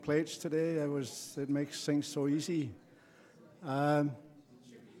plates today. It makes things so easy.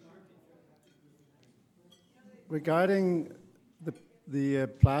 Regarding the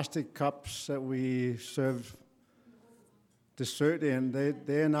plastic cups that we serve dessert in,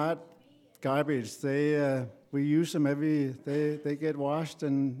 they are not garbage. We use them they get washed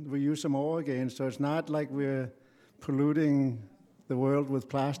and we use them all again. So it's not like we're polluting the world with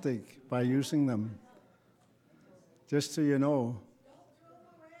plastic by using them. Just so you know.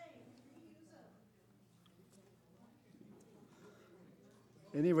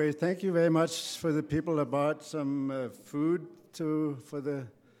 Anyway, thank you very much for the people that bought some food for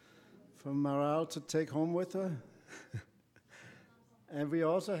Maral to take home with her. And we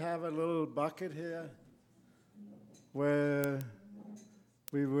also have a little bucket here where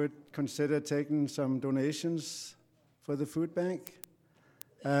we would consider taking some donations for the food bank.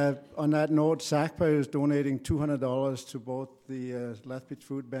 On that note, SACPA is donating $200 to both the Lethbridge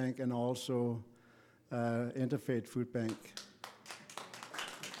Food Bank and also Interfaith Food Bank.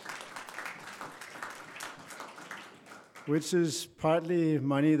 Which is partly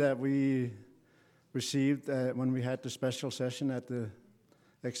money that we received when we had the special session at the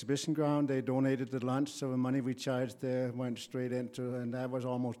exhibition ground. They donated the lunch, so the money we charged there went straight into, and that was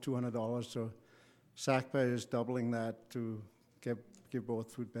almost $200. So SACPA is doubling that to give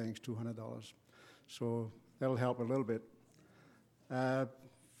both food banks $200. So that'll help a little bit.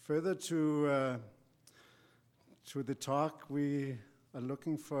 Further to the talk, we are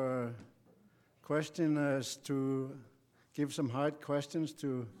looking for questioners to give some hard questions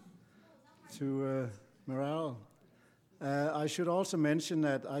to Maral. I should also mention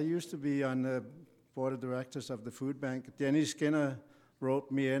that I used to be on the board of directors of the food bank. Jenny Skinner wrote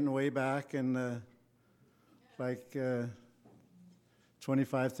me in way back in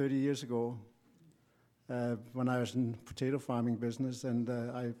 25, 30 years ago when I was in potato farming business, and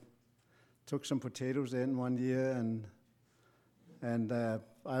I took some potatoes in one year, and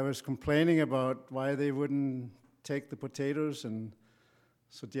I was complaining about why they wouldn't take the potatoes, and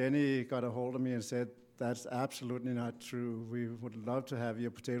so Jenny got a hold of me and said, "That's absolutely not true. We would love to have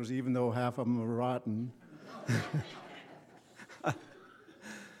your potatoes, even though half of them are rotten."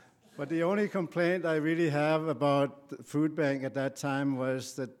 But the only complaint I really have about the food bank at that time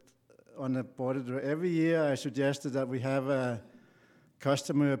was that on the board of directors, every year I suggested that we have a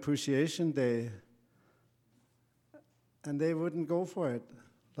customer appreciation day, and they wouldn't go for it.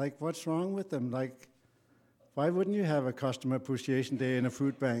 Like, what's wrong with them? Like, why wouldn't you have a customer appreciation day in a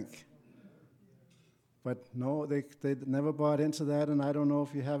food bank? But no, they never bought into that, and I don't know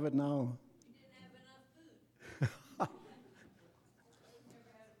if you have it now. You didn't have enough food.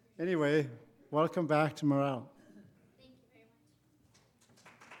 Anyway, welcome back to Maral. Thank you very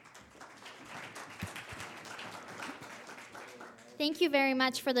much. Thank you very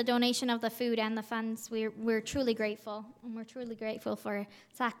much for the donation of the food and the funds. We're truly grateful, and we're truly grateful for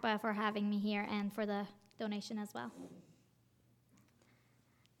SACPA for having me here and for the donation as well.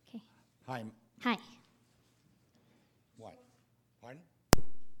 Okay. Hi. Hi. What? Pardon?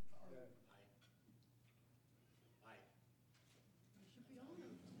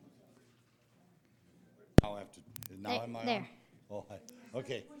 Now I have to. Now am I there. on? Oh, hi.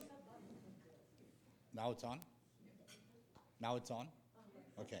 Okay. Now it's on? Now it's on?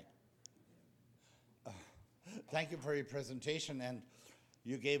 Okay. Thank you for your presentation, and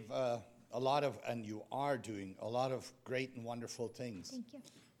you gave a lot of, and you are doing a lot of great and wonderful things. Thank you.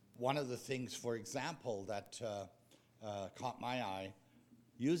 One of the things, for example, that caught my eye,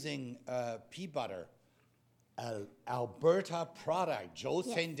 using pea butter, Alberta product. Joe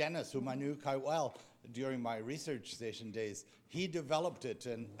St. Dennis, whom I knew quite well during my research station days, he developed it,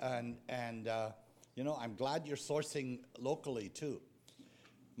 and I'm glad you're sourcing locally too.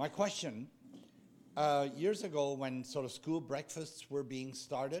 My question, years ago when sort of school breakfasts were being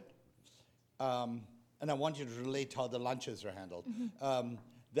started, and I want you to relate how the lunches are handled,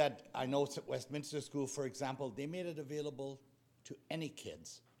 that I know at Westminster School, for example, they made it available to any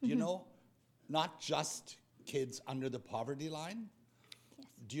kids. Do you know? Not just kids under the poverty line. Yes.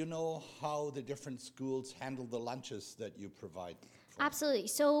 Do you know how the different schools handle the lunches that you provide? Absolutely.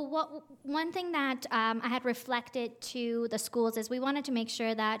 So one thing that I had reflected to the schools is we wanted to make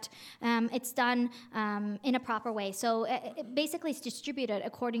sure that it's done in a proper way. So basically it's distributed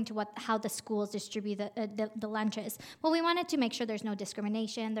according to how the schools distribute the lunches. Well, we wanted to make sure there's no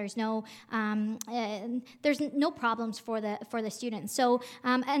discrimination, there's no problems for the students. So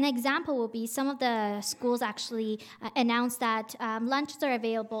an example will be some of the schools actually announced that lunches are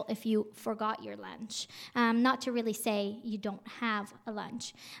available if you forgot your lunch. Not to really say you don't have have a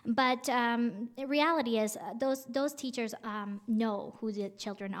lunch. But the reality is those teachers know who the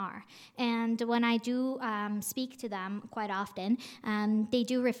children are. And when I do speak to them quite often, they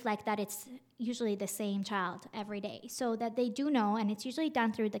do reflect that it's usually the same child every day, so that they do know, and it's usually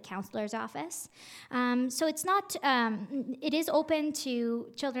done through the counselor's office. So it's not, it is open to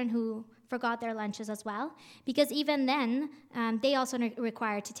children who forgot their lunches as well, because even then, they also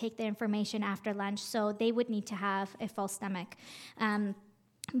require to take the information after lunch, so they would need to have a full stomach.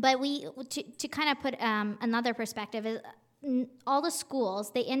 But to kind of put another perspective, is all the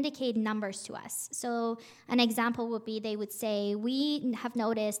schools, they indicate numbers to us. So an example would be, they would say, we have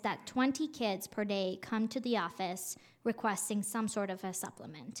noticed that 20 kids per day come to the office requesting some sort of a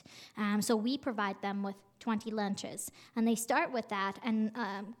supplement. So we provide them with 20 lunches. And they start with that, and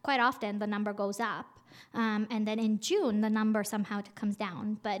quite often the number goes up. And then in June, the number somehow comes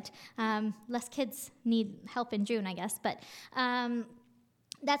down. But less kids need help in June, I guess. But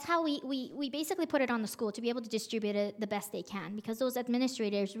that's how we basically put it on the school to be able to distribute it the best they can, because those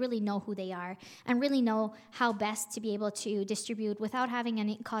administrators really know who they are and really know how best to be able to distribute without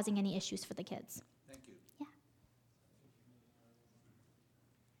causing any issues for the kids. Thank you.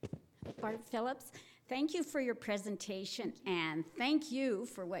 Yeah. Barb Phillips, thank you for your presentation, and thank you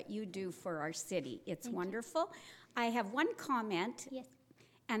for what you do for our city. It's wonderful. I have one comment. Yes.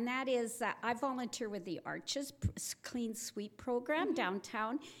 And that is, I volunteer with the Arches Clean Sweep program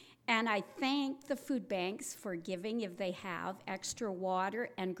downtown, and I thank the food banks for giving, if they have, extra water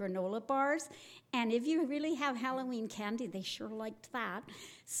and granola bars. And if you really have Halloween candy, they sure liked that.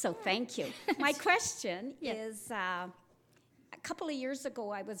 So thank you. My question is, a couple of years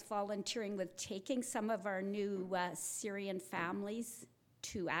ago, I was volunteering with taking some of our new Syrian families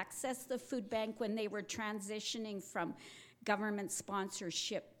to access the food bank when they were transitioning from government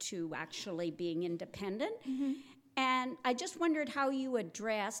sponsorship to actually being independent. And I just wondered how you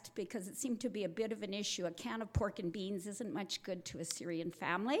addressed, because it seemed to be a bit of an issue, a can of pork and beans isn't much good to a Syrian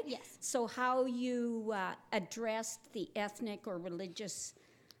family. Yes. So how you addressed the ethnic or religious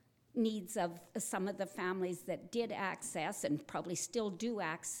needs of some of the families that did access, and probably still do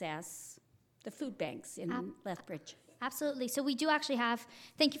access, the food banks in Lethbridge. Absolutely. So we do actually have,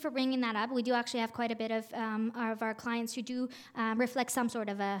 thank you for bringing that up, we do actually have quite a bit of our clients who do reflect some sort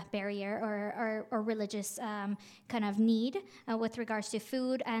of a barrier or religious kind of need with regards to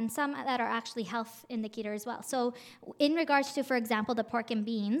food, and some that are actually health indicator as well. So in regards to, for example, the pork and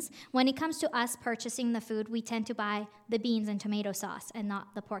beans, when it comes to us purchasing the food, we tend to buy the beans and tomato sauce and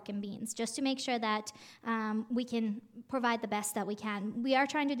not the pork and beans, just to make sure that we can provide the best that we can. We are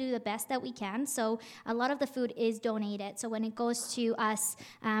trying to do the best that we can, so a lot of the food is donated. So when it goes to us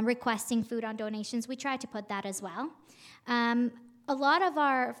requesting food on donations, we try to put that as well. A lot of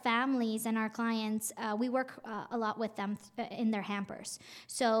our families and our clients, we work a lot with them in their hampers.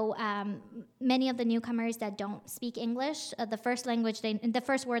 So many of the newcomers that don't speak English, the first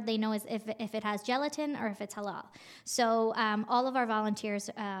word they know is if it has gelatin or if it's halal. So all of our volunteers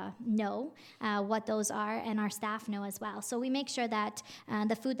know what those are, and our staff know as well. So we make sure that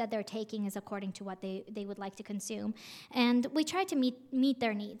the food that they're taking is according to what they would like to consume. And we try to meet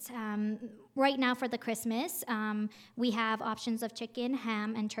their needs. Right now for the Christmas, we have options of chicken,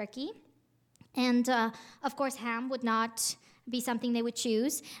 ham, and turkey. And of course, ham would not be something they would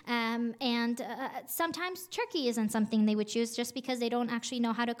choose. And sometimes turkey isn't something they would choose just because they don't actually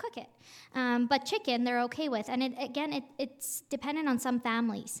know how to cook it. But chicken, they're okay with. And it's dependent on some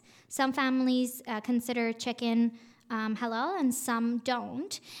families. Some families consider chicken halal, and some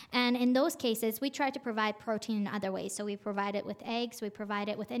don't. And in those cases, we try to provide protein in other ways. So we provide it with eggs, we provide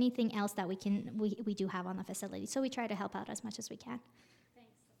it with anything else that we do have on the facility. So we try to help out as much as we can.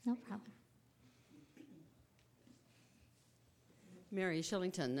 Thanks. No problem. Mary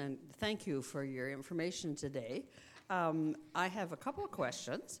Shillington, and thank you for your information today. I have a couple of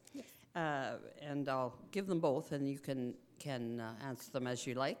questions, and I'll give them both, and you can answer them as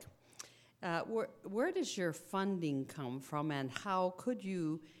you like. Where does your funding come from, and how could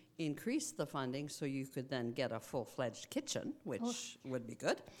you increase the funding so you could then get a full-fledged kitchen, which would be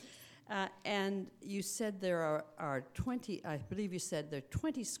good? And you said there are 20, I believe you said there are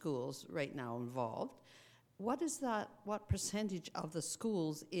 20 schools right now involved. What is that? What percentage of the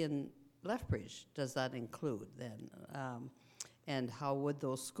schools in Lethbridge does that include then? And how would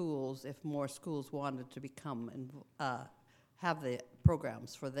those schools, if more schools wanted to become have the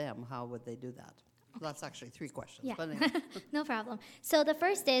programs for them, how would they do that? That's actually 3 questions. Yeah, But anyway. no problem. So the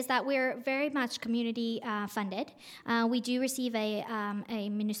first is that we're very much community funded. We do receive a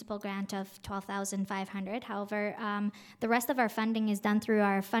municipal grant of $12,500. However, the rest of our funding is done through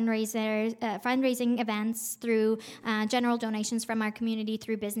our fundraising events, through general donations from our community,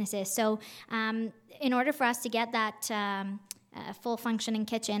 through businesses. So in order for us to get that full functioning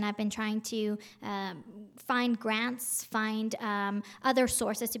kitchen, I've been trying to find grants, find other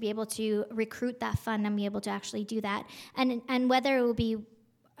sources to be able to recruit that fund and be able to actually do that. And whether it will be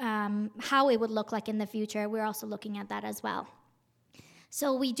how it would look like in the future, we're also looking at that as well.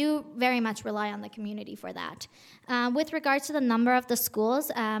 So we do very much rely on the community for that. With regards to the number of the schools,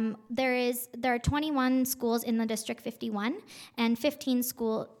 there are 21 schools in the District 51 and 16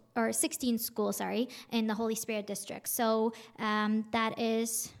 schools, in the Holy Spirit District. So that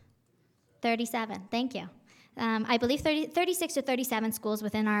is 37. Thank you. I believe 36 to 37 schools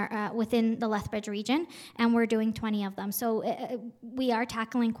within the Lethbridge region, and we're doing 20 of them. So we are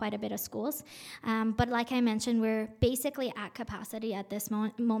tackling quite a bit of schools. But like I mentioned, we're basically at capacity at this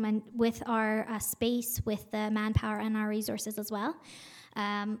moment with our space, with the manpower and our resources as well.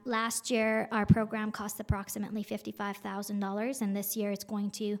 Last year, our program cost approximately $55,000, and this year it's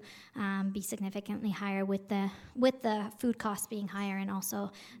going to be significantly higher with the food costs being higher and also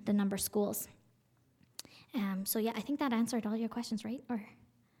the number of schools. So yeah, I think that answered all your questions, right? Or how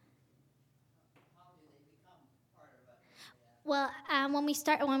do they become part of it? Well, when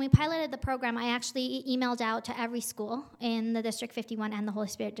we piloted the program, I actually emailed out to every school in the District 51 and the Holy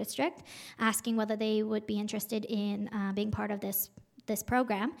Spirit District, asking whether they would be interested in being part of this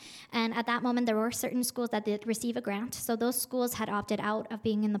program. And at that moment, there were certain schools that did receive a grant. So those schools had opted out of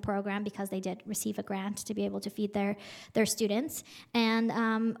being in the program because they did receive a grant to be able to feed their students. And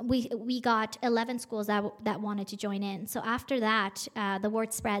we got 11 schools that wanted to join in. So after that, the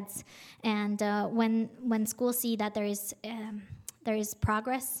word spreads. And when schools see that there is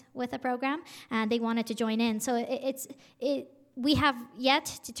progress with the program, they wanted to join in. So we have yet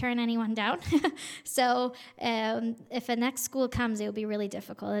to turn anyone down. So if a next school comes, it will be really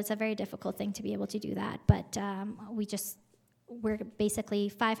difficult. It's a very difficult thing to be able to do that. But we're basically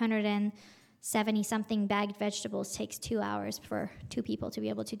 570-something bagged vegetables takes 2 hours for 2 people to be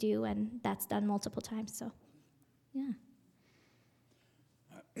able to do, and that's done multiple times. So, yeah.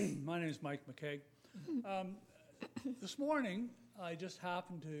 My name is Mike McKeag. This morning, I just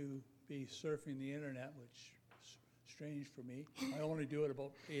happened to be surfing the internet, which strange for me. I only do it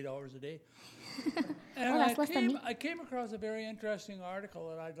about 8 hours a day. And I came across a very interesting article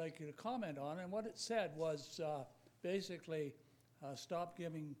that I'd like you to comment on. And what it said was basically stop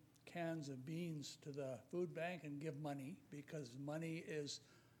giving cans of beans to the food bank and give money, because money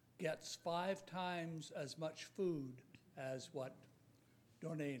gets 5 times as much food as what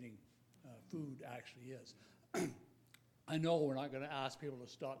donating food actually is. I know we're not going to ask people to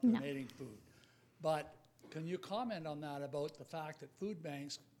stop donating food, but can you comment on that, about the fact that food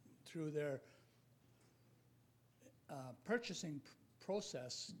banks, through their purchasing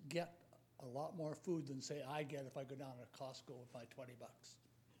process, get a lot more food than, say, I get if I go down to Costco with my $20?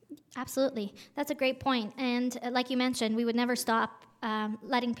 Absolutely. That's a great point. And like you mentioned, we would never stop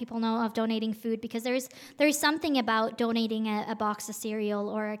letting people know of donating food, because there is something about donating a box of cereal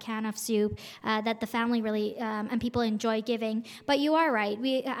or a can of soup that the family really and people enjoy giving. But you are right.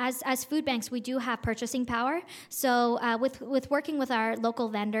 We, as food banks, we do have purchasing power. So with working with our local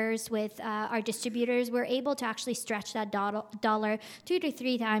vendors, with our distributors, we're able to actually stretch that dollar 2 to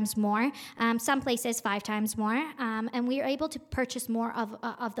 3 times more. Some places 5 times more, and we are able to purchase more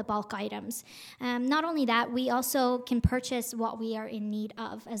of the bulk items. Not only that, we also can purchase what we are in need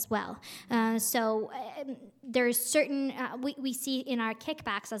of as well. So there's certain, we see in our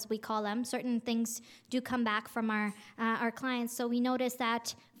kickbacks, as we call them, certain things do come back from our clients. So we notice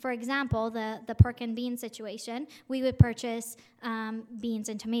that, for example, the pork and bean situation, we would purchase beans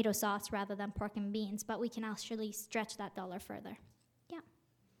and tomato sauce rather than pork and beans, but we can actually stretch that dollar further. Yeah.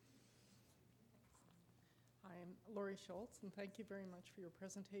 I'm Lori Schultz, and thank you very much for your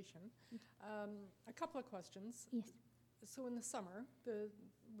presentation. A couple of questions. Yes. So in the summer,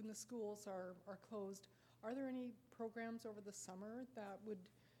 when the schools are closed, are there any programs over the summer that would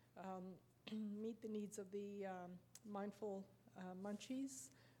meet the needs of the Mindful Munchies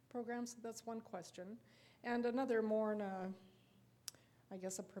program? So that's one question. And another more in I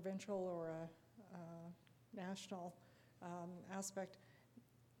guess a provincial or a national aspect.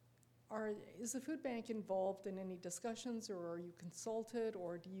 Is the food bank involved in any discussions, or are you consulted,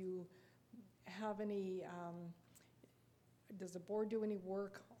 or do you have any does the board do any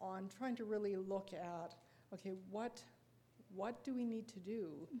work on trying to really look at, okay, what what do we need to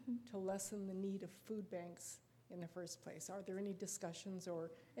do to lessen the need of food banks in the first place? Are there any discussions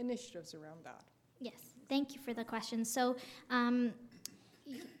or initiatives around that? Yes, thank you for the question. So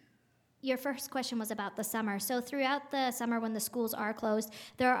your first question was about the summer. So throughout the summer when the schools are closed,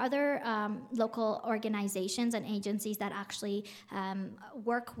 there are other local organizations and agencies that actually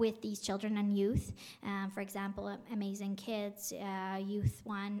work with these children and youth. For example, Amazing Kids, Fifth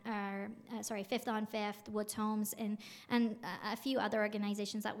on Fifth, Woods Homes, and a few other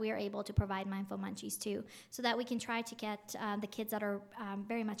organizations that we are able to provide Mindful Munchies to, so that we can try to get the kids that are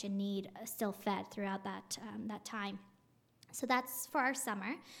very much in need still fed throughout that time. So that's for our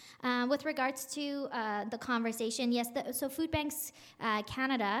summer. With regards to the conversation, yes, so Food Banks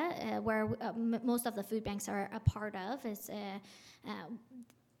Canada, where most of the food banks are a part of,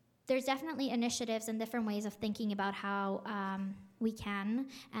 there's definitely initiatives and different ways of thinking about how we can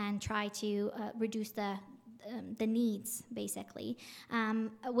and try to reduce the needs, basically.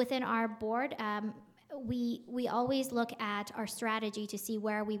 Within our board, we always look at our strategy to see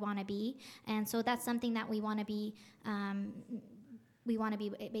where we want to be, and so that's something that we want to be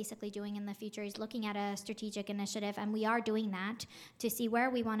basically doing in the future, is looking at a strategic initiative, and we are doing that to see where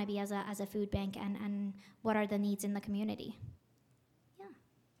we want to be as a food bank and what are the needs in the community.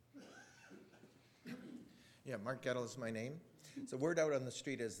 Yeah, Mark Gettle is my name. So word out on the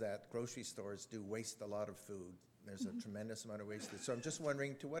street is that grocery stores do waste a lot of food. There's a tremendous amount of wastage. So I'm just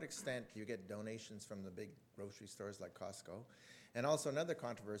wondering, to what extent do you get donations from the big grocery stores like Costco? And also another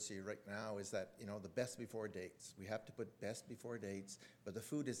controversy right now is that, the best before dates. We have to put best before dates, but the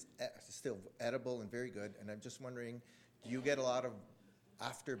food is still edible and very good. And I'm just wondering, do you get a lot of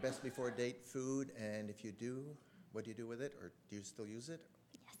after best before date food? And if you do, what do you do with it? Or do you still use it?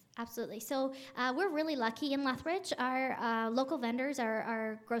 Absolutely. So we're really lucky in Lethbridge. Our local vendors,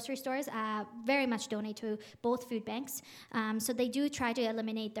 our grocery stores, very much donate to both food banks. So they do try to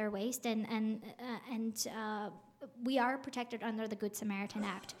eliminate their waste, and we are protected under the Good Samaritan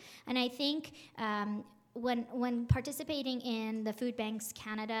Act. And I think when participating in the Food Banks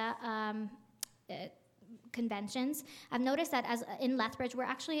Canada conventions, I've noticed that as in Lethbridge, we're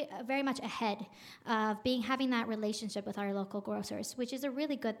actually very much ahead of having that relationship with our local grocers, which is a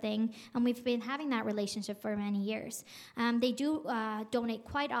really good thing, and we've been having that relationship for many years. They do donate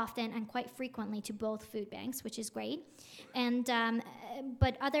quite often and quite frequently to both food banks, which is great. And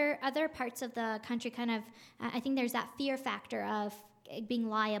but other parts of the country kind of, I think there's that fear factor of being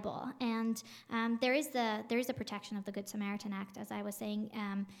liable, and there is the protection of the Good Samaritan Act, as I was saying,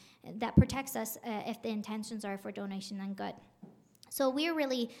 that protects us if the intentions are for donation and good. So we're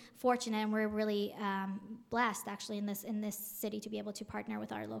really fortunate, and we're really blessed, actually, in this city to be able to partner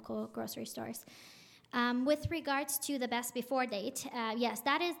with our local grocery stores. With regards to the best before date, yes,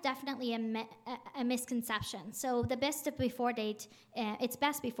 that is definitely a misconception. So the best before date, it's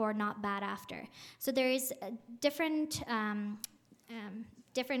best before, not bad after. So there is different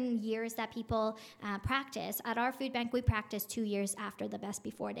years that people practice. At our food bank, we practice 2 years after the best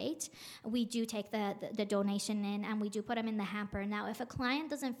before date. We do take the donation in, and we do put them in the hamper. Now, if a client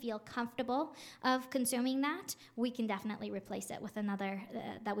doesn't feel comfortable of consuming that, we can definitely replace it with another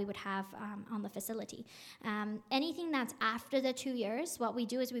that we would have on the facility. Anything that's after the 2 years, what we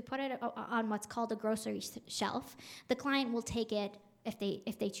do is we put it on what's called a grocery shelf. The client will take it if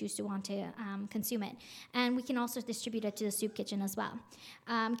they choose to want to consume it. And we can also distribute it to the soup kitchen as well.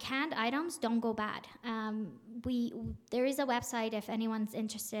 Canned items don't go bad. There is a website, if anyone's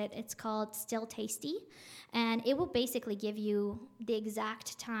interested, it's called Still Tasty, and it will basically give you the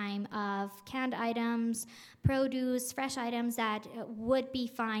exact time of canned items, produce, fresh items that would be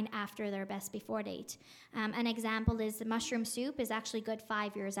fine after their best before date. An example is the mushroom soup is actually good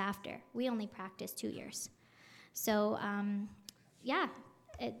 5 years after. We only practice 2 years. So, yeah,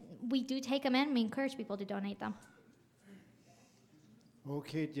 we do take them in. We encourage people to donate them.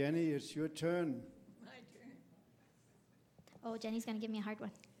 Okay, Jenny, it's your turn. My turn. Oh, Jenny's going to give me a hard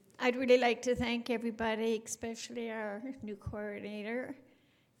one. I'd really like to thank everybody, especially our new coordinator,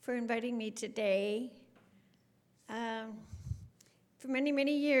 for inviting me today. For many,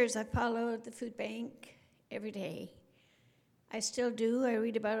 many years, I followed the food bank every day. I still do. I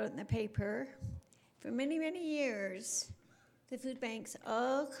read about it in the paper. For many, many years, the food banks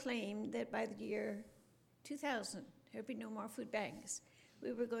all claimed that by the year 2000, there'd be no more food banks.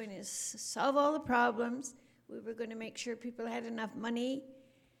 We were going to solve all the problems. We were going to make sure people had enough money.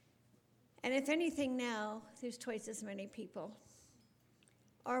 And if anything now, there's twice as many people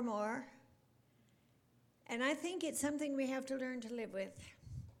or more. And I think it's something we have to learn to live with.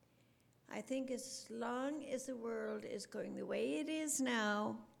 I think as long as the world is going the way it is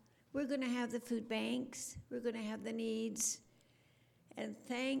now, we're going to have the food banks, we're going to have the needs, and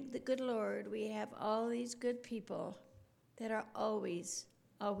thank the good Lord we have all these good people that are always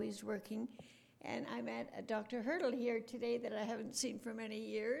working. And I met a Dr. Hurdle here today that I haven't seen for many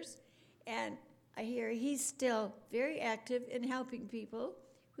years, and I hear he's still very active in helping people,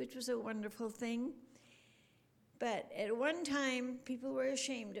 which was a wonderful thing. But at one time, people were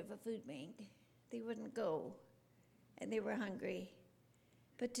ashamed of a food bank. They wouldn't go, and they were hungry.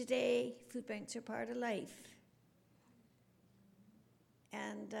 But today, food banks are part of life,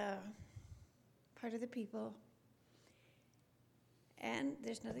 and part of the people. And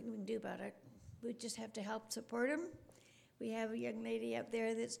there's nothing we can do about it. We just have to help support them. We have a young lady up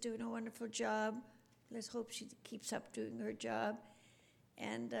there that's doing a wonderful job. Let's hope she keeps up doing her job.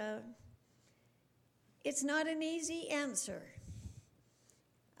 And it's not an easy answer.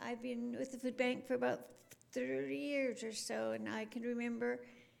 I've been with the food bank for about 30 years or so, and I can remember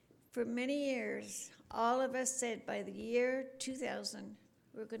for many years, all of us said by the year 2000,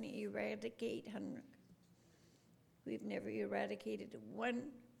 we're going to eradicate hunger. We've never eradicated one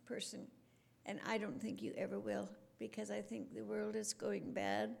person, and I don't think you ever will, because I think the world is going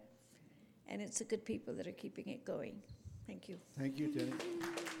bad, and it's the good people that are keeping it going. Thank you. Thank you, Jenny.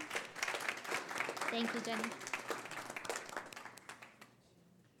 Thank you, Jenny.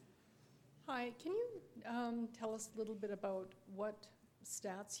 Hi, can you tell us a little bit about what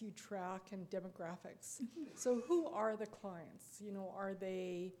stats you track and demographics? So who are the clients? You know, are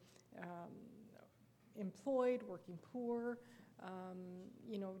they employed, working poor?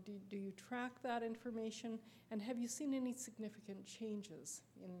 You know, do you track that information? And have you seen any significant changes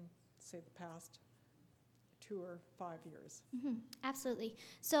in, say, the past 2 or 5 years? Mm-hmm. Absolutely.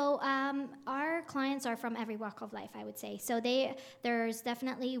 So our clients are from every walk of life, I would say. So there's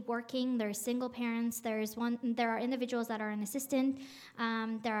definitely working, there's single parents, there are individuals that are an assistant,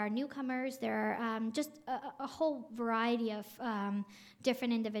 there are newcomers, there are just a whole variety of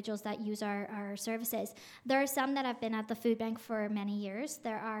different individuals that use our services. There are some that have been at the food bank for many years.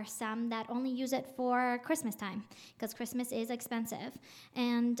 There are some that only use it for Christmas time, because Christmas is expensive.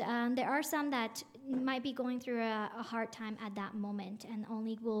 And there are some that might be going through a hard time at that moment and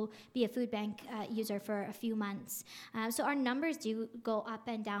only will be a food bank user for a few months. So our numbers do go up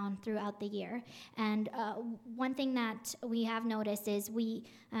and down throughout the year. And one thing that we have noticed is we,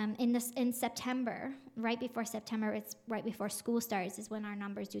 in September, right before September, it's right before school starts, is when our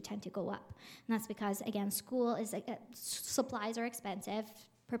numbers do tend to go up. And that's because, again, school is, supplies are expensive,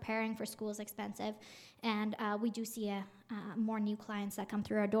 preparing for school is expensive, and we do see more new clients that come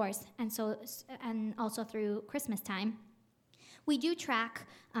through our doors. And so, and also through Christmas time, we do track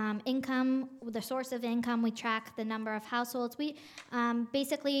income, the source of income. We track the number of households. We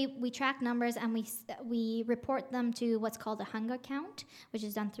basically track numbers, and we report them to what's called a hunger count, which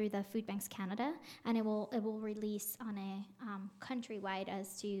is done through the Food Banks Canada, and it will release on a countrywide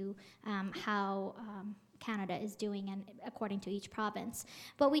as to how Canada is doing, and according to each province.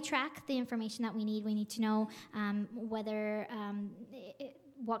 But we track the information that we need. We need to know whether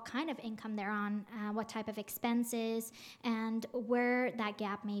what kind of income they're on, what type of expenses, and where that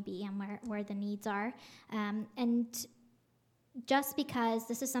gap may be, and where the needs are. And just because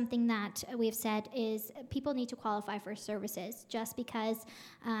this is something that we've said is people need to qualify for services. Just because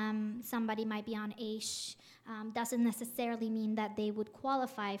somebody might be on AISH doesn't necessarily mean that they would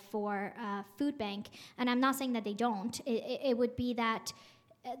qualify for a food bank. And I'm not saying that they don't. It would be that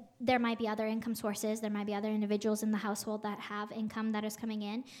there might be other income sources, there might be other individuals in the household that have income that is coming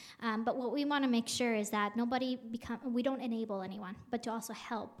in. But what we want to make sure is that we don't enable anyone, but to also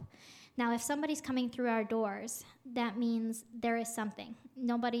help. Now, if somebody's coming through our doors, that means there is something.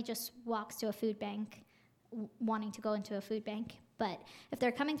 Nobody just walks to a food bank wanting to go into a food bank. But if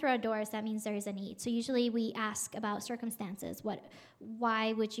they're coming through our doors, that means there is a need. So usually we ask about circumstances.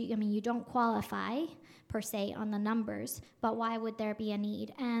 Why would you, you don't qualify per se on the numbers, but why would there be a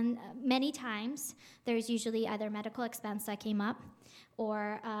need? And many times there's usually either medical expense that came up,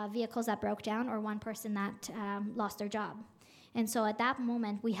 or vehicles that broke down, or one person that lost their job. And so at that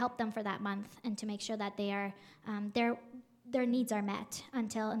moment, we help them for that month, and to make sure that they are their needs are met,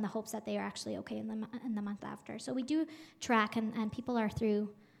 until in the hopes that they are actually okay in the month after. So we do track, and people are through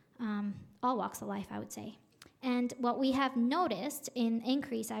all walks of life, I would say. And what we have noticed in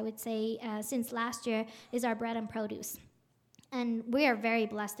increase, I would say, since last year, is our bread and produce. And we are very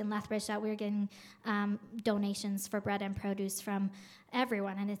blessed in Lethbridge that we're getting donations for bread and produce from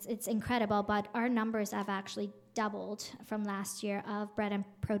everyone, and it's incredible. But our numbers have actually doubled from last year of bread and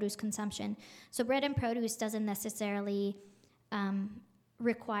produce consumption. So bread and produce doesn't necessarily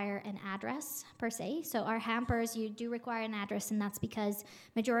require an address per se. So our hampers, you do require an address, and that's because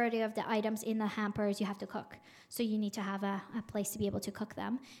majority of the items in the hampers you have to cook. So you need to have a place to be able to cook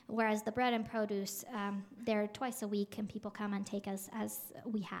them. Whereas the bread and produce, they're twice a week, and people come and take as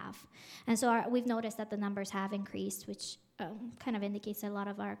we have. And so we've noticed that the numbers have increased, which kind of indicates a lot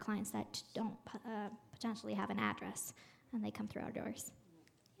of our clients that don't potentially have an address, and they come through our doors.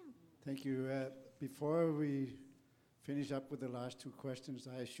 Thank you. Before we finish up with the last two questions,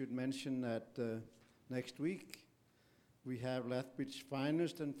 I should mention that next week we have Lethbridge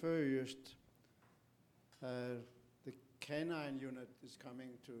Finest and Furriest. The canine unit is coming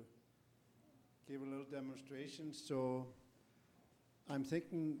to give a little demonstration, so I'm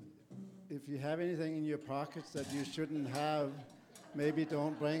thinking if you have anything in your pockets that you shouldn't have, maybe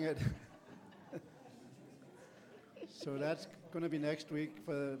don't bring it. So that's going to be next week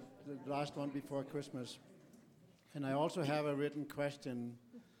for the last one before Christmas. And I also have a written question,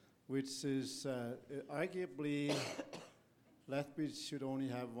 which is arguably Lethbridge should only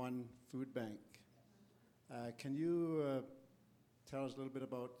have one food bank. Can you tell us a little bit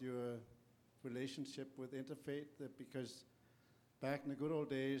about your relationship with Interfaith? Because back in the good old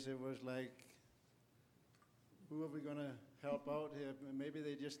days, it was like, who are we going to help out here? Maybe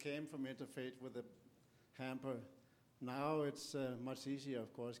they just came from Interfaith with a hamper. Now it's much easier,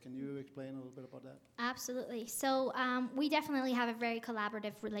 of course. Can you explain a little bit about that? Absolutely. So we definitely have a very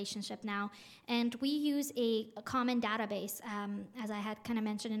collaborative relationship now, and we use a common database, as I had kind of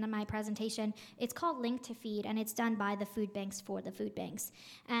mentioned in my presentation. It's called Link to Feed, and it's done by the food banks for the food banks.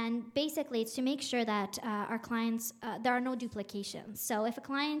 And basically, it's to make sure that our clients, there are no duplications. So if a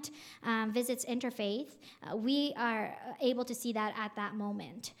client visits Interfaith, we are able to see that at that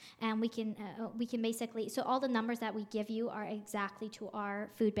moment, and we can basically, so all the numbers that we give you are exactly to our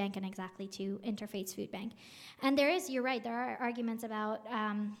food bank and exactly to Interfaith's food bank. And you're right, there are arguments about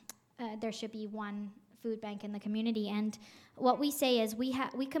there should be one food bank in the community. And what we say is we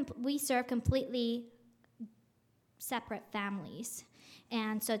serve completely separate families.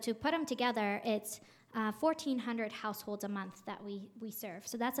 And so to put them together, it's 1,400 households a month that we serve.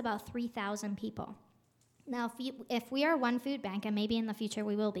 So that's about 3,000 people. Now, if we are one food bank, and maybe in the future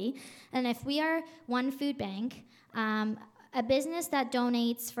we will be, and if we are one food bank, a business that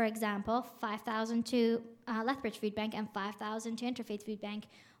donates, for example, $5,000 to Lethbridge Food Bank and $5,000 to Interfaith Food Bank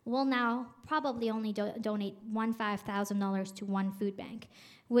will now probably only donate $5,000 to one food bank,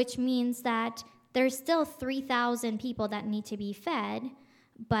 which means that there's still 3,000 people that need to be fed,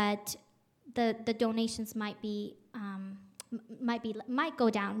 but the donations might go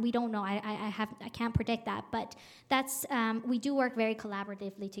down. We don't know. I can't predict that, but that's we do work very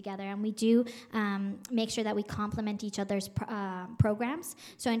collaboratively together, and we do make sure that we complement each other's programs.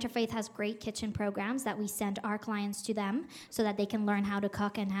 So Interfaith has great kitchen programs that we send our clients to them so that they can learn how to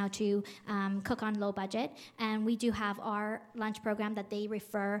cook and how to cook on low budget. And we do have our lunch program that they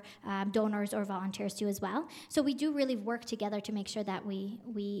refer donors or volunteers to as well. So we do really work together to make sure that we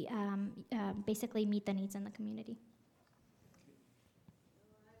basically meet the needs in the community.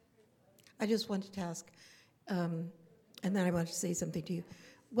 I just wanted to ask, and then I wanted to say something to you.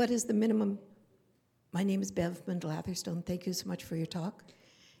 What is the minimum? My name is Bev Mendel-Atherstone. Thank you so much for your talk.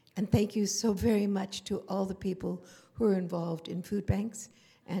 And thank you so very much to all the people who are involved in food banks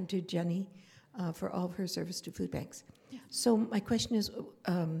and to Jenny for all of her service to food banks. Yeah. So my question is,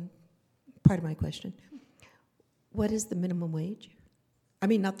 part of my question, what is the minimum wage? I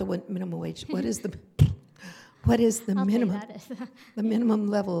mean, not the minimum wage. What is the... What is the the minimum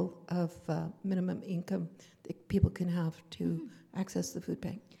level of minimum income that people can have to access the food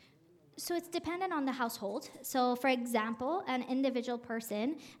bank? So it's dependent on the household. So for example, an individual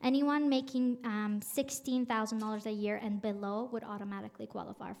person, anyone making $16,000 a year and below would automatically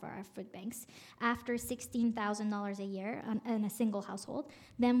qualify for our food banks. After $16,000 a year in a single household,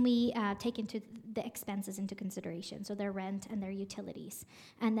 then we take into the expenses into consideration, so their rent and their utilities.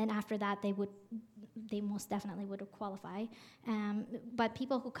 And then after that, they most definitely would qualify. But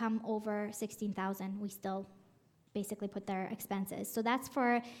people who come over 16,000, we still basically put their expenses. So that's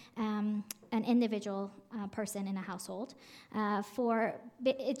for an individual person in a household.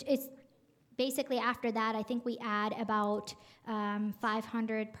 It's basically after that, I think we add about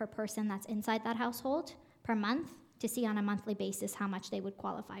 $500 per person that's inside that household per month to see on a monthly basis how much they would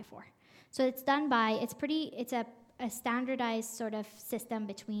qualify for. So it's done by, it's a standardized sort of system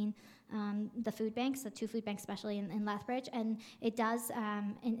between the food banks, the two food banks, especially in Lethbridge, and it does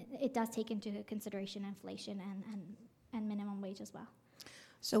take into consideration inflation and minimum wage as well.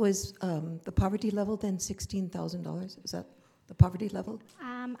 So is the poverty level then $16,000? Is that the poverty level?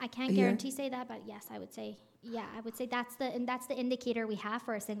 I can't A year? guarantee say that, but yes, I would say that's the indicator we have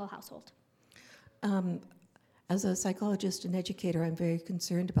for a single household. As a psychologist and educator, I'm very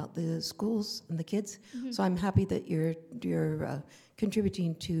concerned about the schools and the kids. Mm-hmm. So I'm happy that you're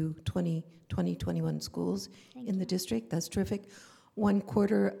contributing to 2021 schools Thank in you. the district. That's terrific.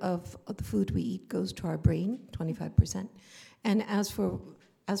 1/4 of the food we eat goes to our brain, 25%. And as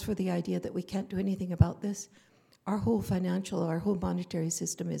for the idea that we can't do anything about this, our whole monetary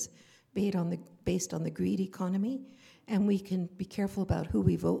system is based on the greed economy, and we can be careful about who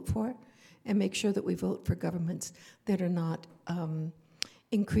we vote for and make sure that we vote for governments that are not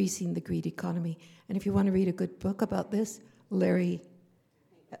increasing the greed economy. And if you want to read a good book about this, Larry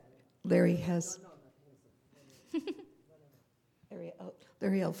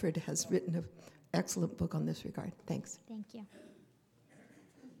Elford has written an excellent book on this regard. Thanks. Thank you.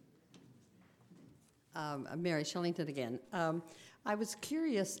 Mary Shillington again. I was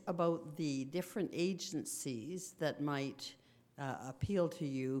curious about the different agencies that might appeal to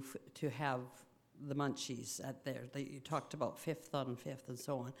you to have the munchies at there. You talked about Fifth on Fifth and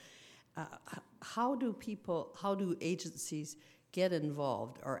so on. How do agencies get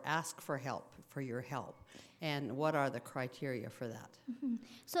involved or ask for your help? And what are the criteria for that? Mm-hmm.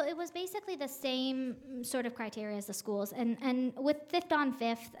 So it was basically the same sort of criteria as the schools. And with Fifth on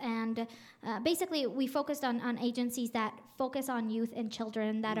Fifth, and basically we focused on agencies that focus on youth and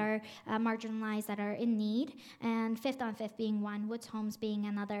children that are marginalized, that are in need, and Fifth on Fifth being one, Woods Homes being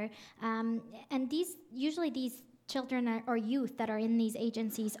another. And these children or youth that are in these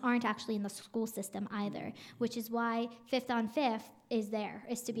agencies aren't actually in the school system either, which is why Fifth on Fifth is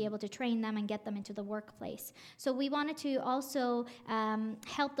to be able to train them and get them into the workplace. So we wanted to also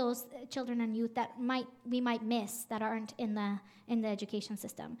help those children and youth that we might miss that aren't in the education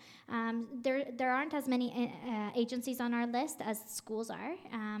system. There aren't as many agencies on our list as schools are,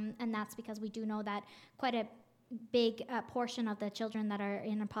 and that's because we do know that quite a big portion of the children that are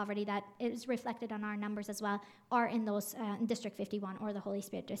in poverty, that is reflected on our numbers as well, are in those in District 51 or the Holy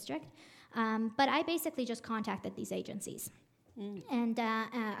Spirit District. But I basically just contacted these agencies. And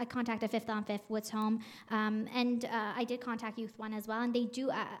I contacted Fifth on Fifth, Woods Home, and I did contact Youth One as well. And they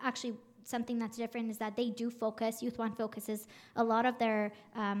do actually, something that's different is that they do focus, Youth One focuses a lot of their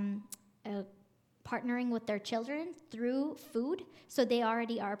partnering with their children through food, so they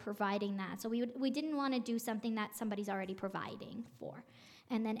already are providing that. So we didn't want to do something that somebody's already providing for.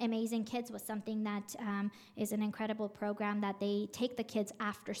 And then Amazing Kids was something that is an incredible program that they take the kids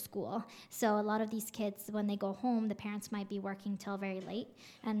after school. So a lot of these kids, when they go home, the parents might be working till very late.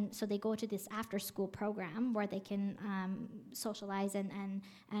 And so they go to this after school program where they can socialize and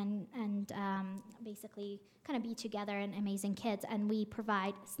basically kind of be together in Amazing Kids. And we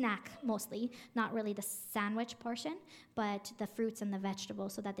provide snack mostly, not really the sandwich portion, but the fruits and the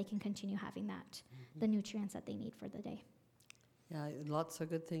vegetables so that they can continue having that, the nutrients that they need for the day. Yeah, lots of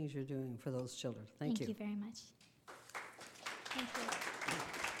good things you're doing for those children. Thank you. Thank you very much. Thank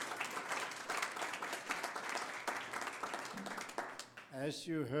you. As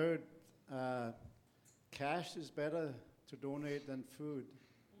you heard, cash is better to donate than food.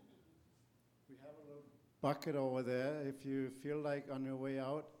 We have a little bucket over there if you feel like on your way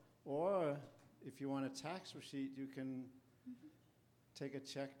out, or if you want a tax receipt, you can take a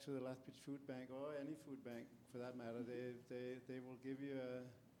check to the Lethbridge Food Bank or any food bank for that matter. They will give you a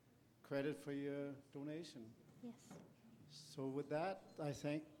credit for your donation. Yes. So with that, I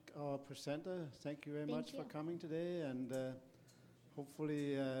thank our presenter. Thank you very much for coming today, and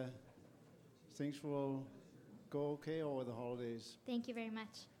hopefully things will go okay over the holidays. Thank you very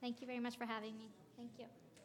much. Thank you very much for having me. Thank you.